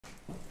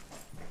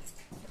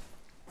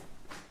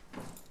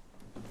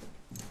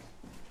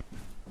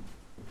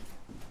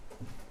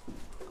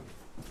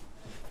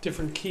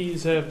different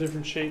keys have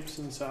different shapes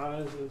and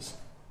sizes.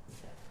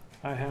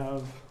 I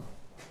have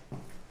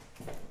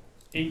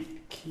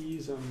 8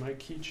 keys on my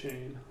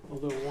keychain,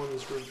 although one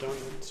is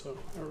redundant, so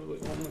I really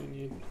only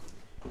need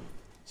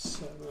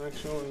 7.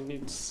 Actually, I only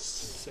need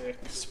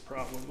 6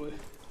 probably.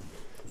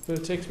 But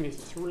it takes me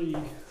 3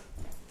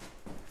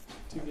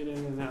 to get in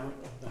and out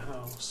of the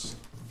house.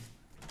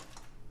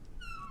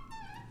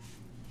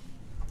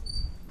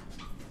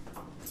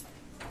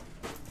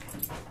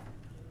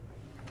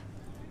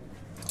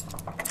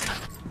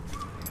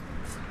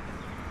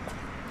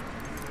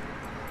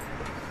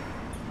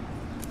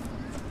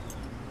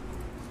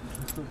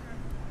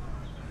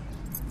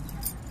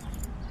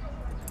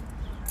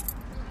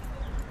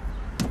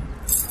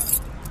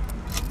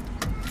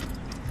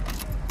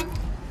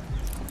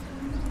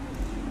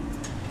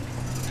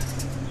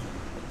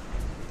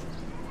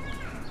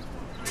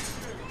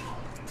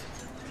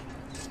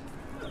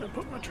 I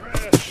put my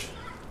trash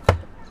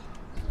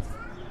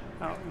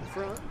out in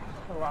front.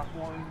 I lock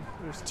one.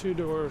 There's 2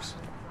 doors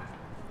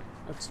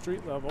at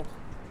street level.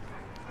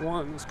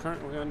 One is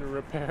currently under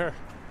repair.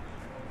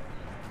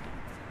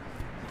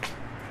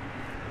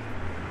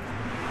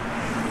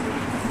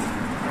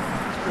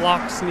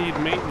 Locks need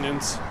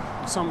maintenance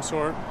of some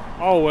sort,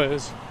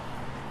 always.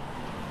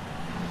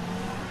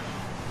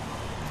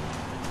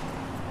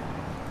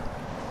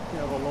 You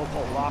have a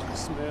local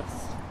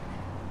locksmith.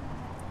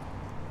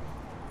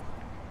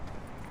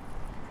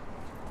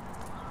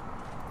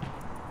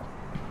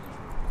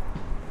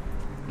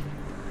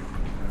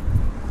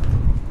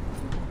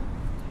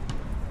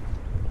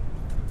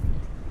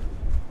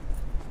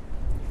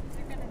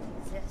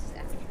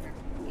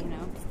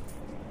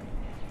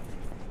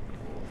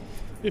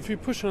 If you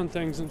push on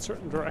things in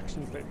certain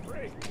directions, they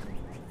break.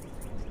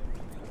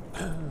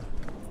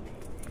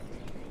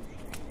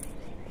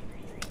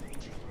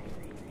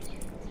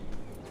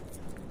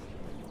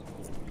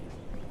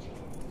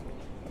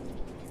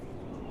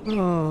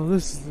 Oh,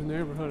 this is the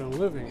neighborhood I'm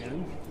living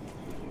in.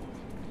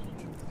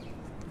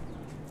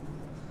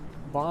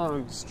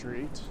 Bond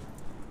Street.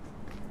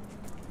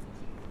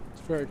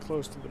 It's very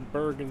close to the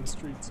Bergen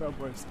Street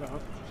subway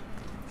stop.